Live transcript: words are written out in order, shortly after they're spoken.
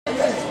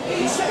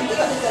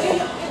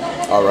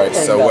Alright,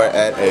 so we're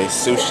at a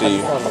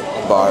sushi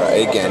bar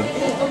again.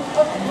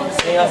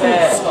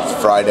 It's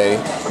Friday,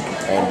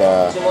 and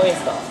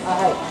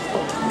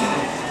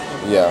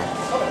yeah.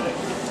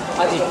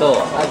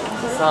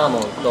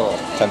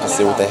 Time to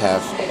see what they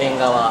have.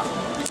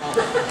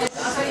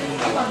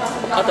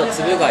 あと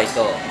つぶ貝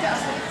と、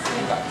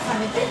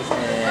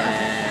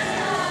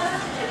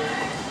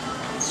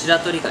白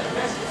鳥貝。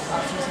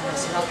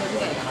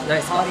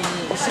何代わりに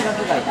石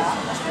垣貝です。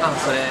あ、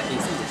それいい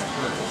です。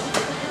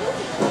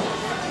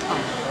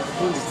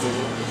本日。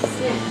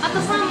あと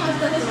3問1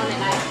つお願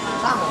いし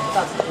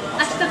ます。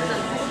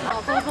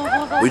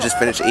We just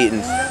finished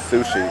eating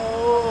sushi.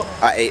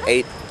 I ate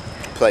 8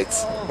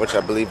 plates, which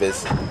I believe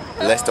is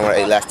less than what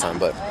I ate last time,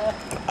 but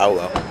oh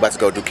well. Let's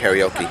go do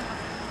karaoke.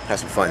 Have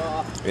some fun,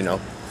 you know.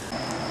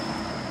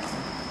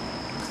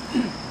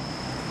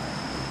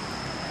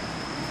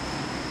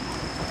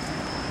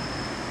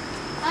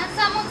 あん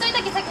さんもうつい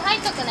たき先入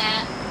っとく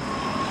ね。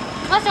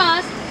もしも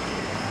し。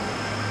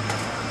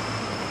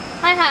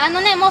はいはい、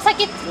もう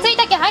先つい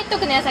たき入っと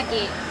くね、先。うん、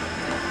は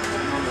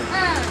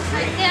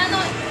い、で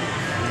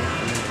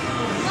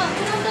フロ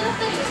ントの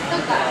人に言っと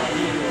くから。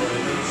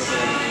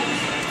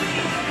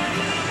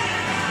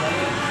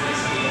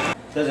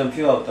じゃあ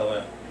ピュア歌おう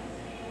や。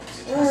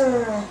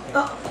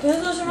あ、練習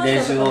しました。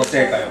練習の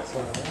成果よ。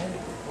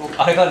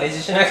あれが練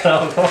習しないか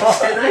ら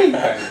してないんか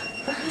い。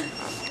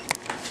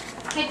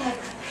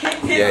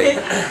イエイ。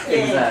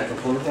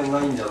この辺が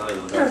いいんじゃない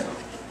の？じゃあ。い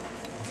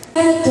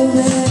つでも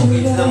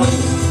いい。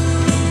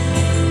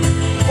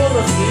今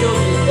度水曜日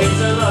エンジ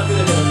ョイのアク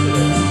でも来る。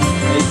エ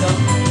ンジョ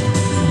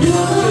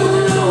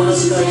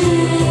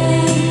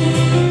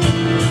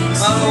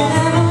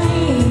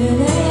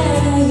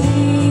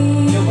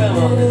イ。横山。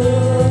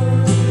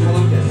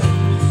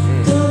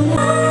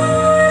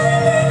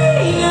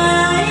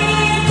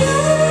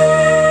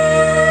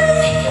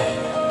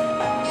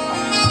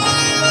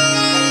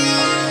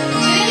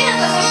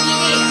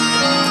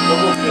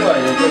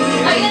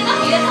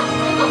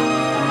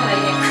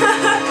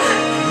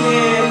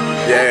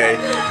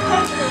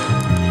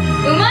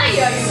うまい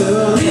よ。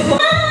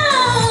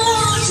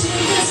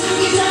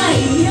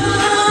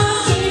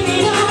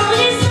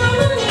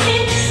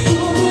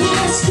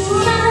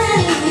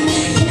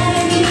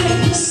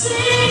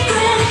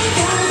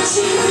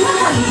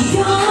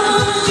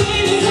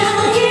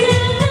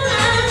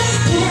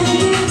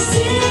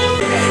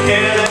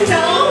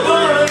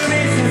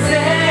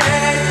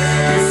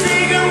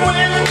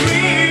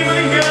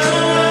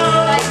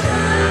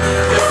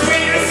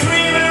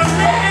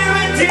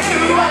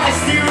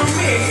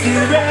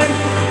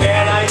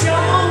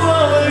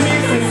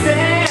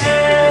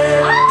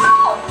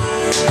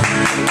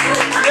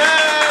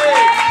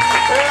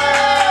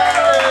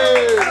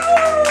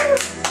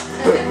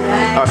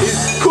Oh, he's a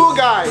cool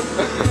guy.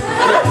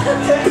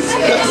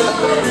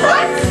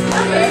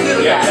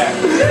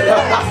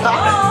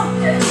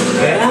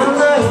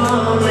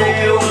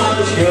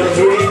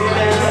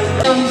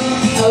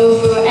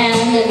 Over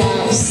and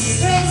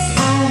announce.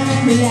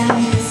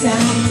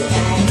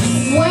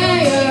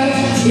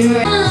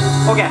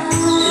 Okay.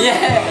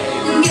 Yeah.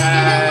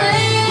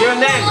 Your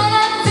name.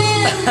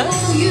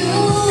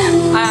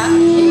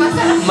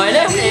 My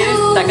name is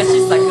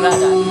Takashi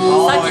Sakurada.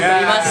 さっき取り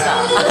ました。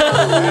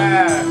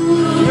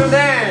Your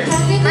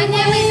name. My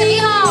name is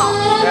Miho.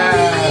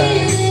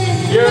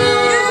 Your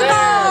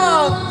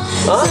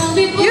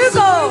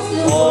Yuko.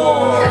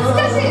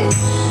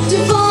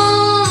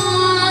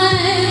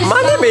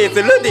 My name is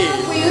Rudy.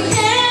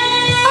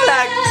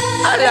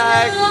 I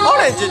like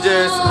orange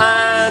juice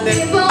and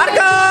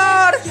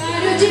alcohol.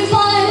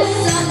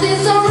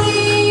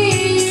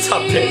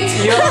 Stop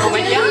it. You're a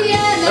comedian?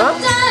 Huh?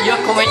 You're a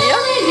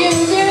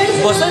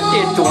comedian? Was that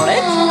the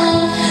toilet?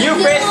 You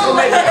face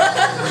comedian.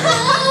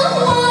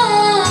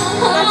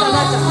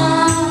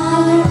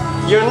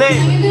 Your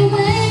name.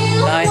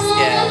 Nice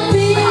girl.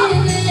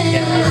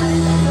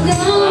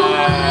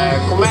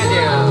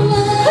 Comedian.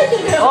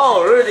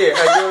 Oh, Rudy.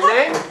 Your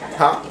name?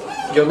 Huh?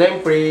 Your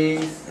name,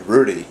 please.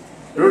 Rudy.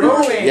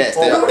 Rudy. Yes,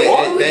 they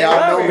all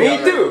know me. Me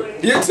too.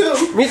 You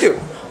too. Me too.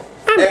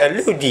 I'm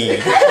Rudy. I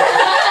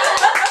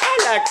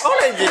like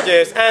orange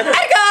juice and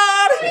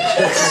alcohol.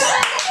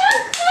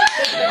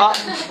 あ、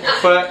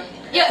これ。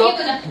酔っ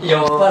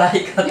払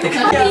いかってか。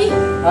後ろ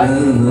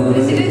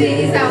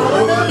でさ、オー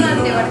ルドなん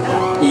て言われた。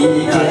いい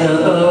けど、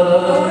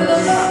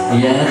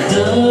やっと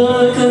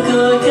ここ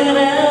から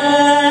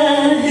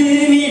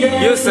踏み出す。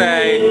 You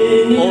say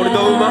オール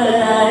ドウマ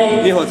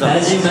美穂ちゃん。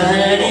始ま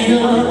りの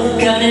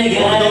鐘が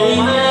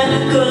今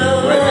こ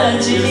の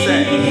街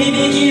に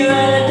響き渡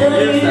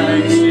る。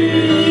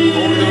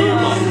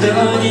共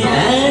に歩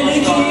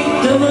き、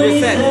共に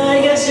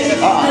探し、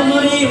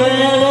共に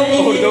笑い、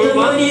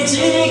共に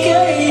誓い。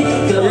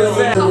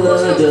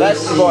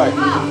Fashion boy.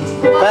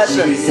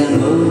 Fashion.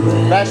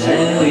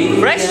 Fashion.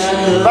 Fresh.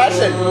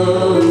 Fashion.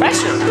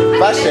 Fashion.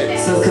 Fashion.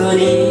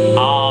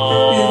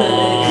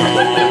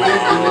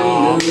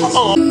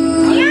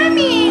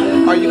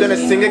 Yummy. Are you gonna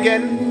sing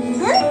again?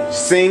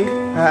 Sing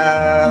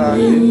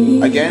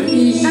again. Again?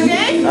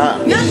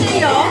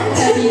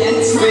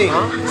 Sing.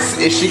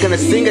 Is she gonna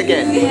sing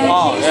again?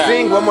 Oh, yeah.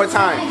 Sing one more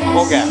time.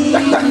 Okay.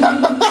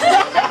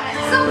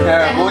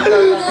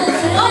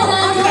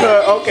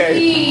 Okay.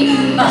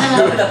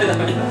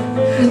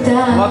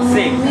 What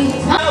sing?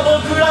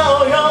 僕ら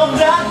を呼ん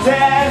だって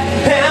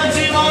返事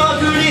も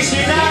送り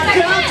しなか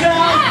った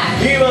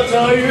今と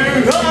い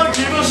う大き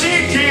もし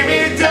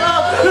君と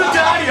二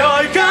人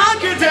追いか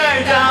けてい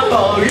た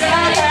Oh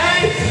yeah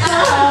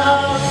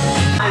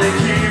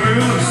気分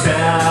さ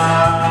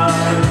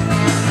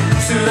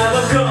砂ぼ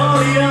こ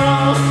りを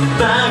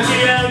巻き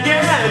上げ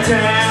て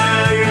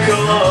ゆこ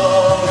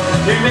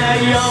う夢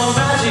を混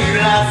じ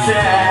らせ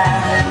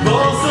暴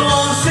走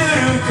する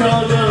こ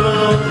と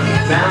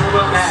何も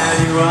な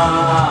いわ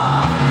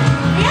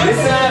見せ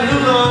る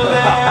のね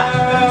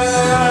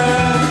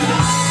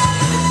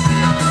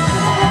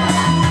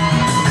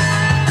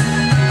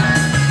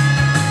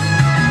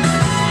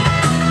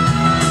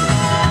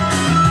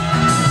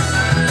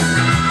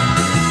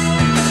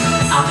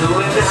後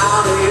へな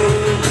り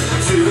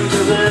ずっと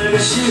流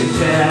し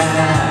て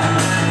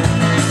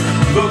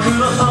僕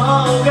の方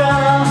が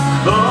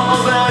オ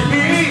ーバーヒ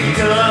ー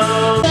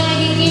ト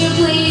Begging you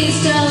please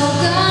don't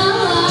go.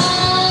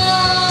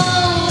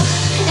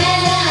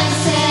 And I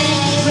say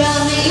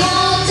Romeo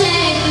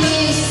take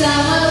me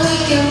somewhere we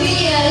can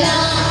be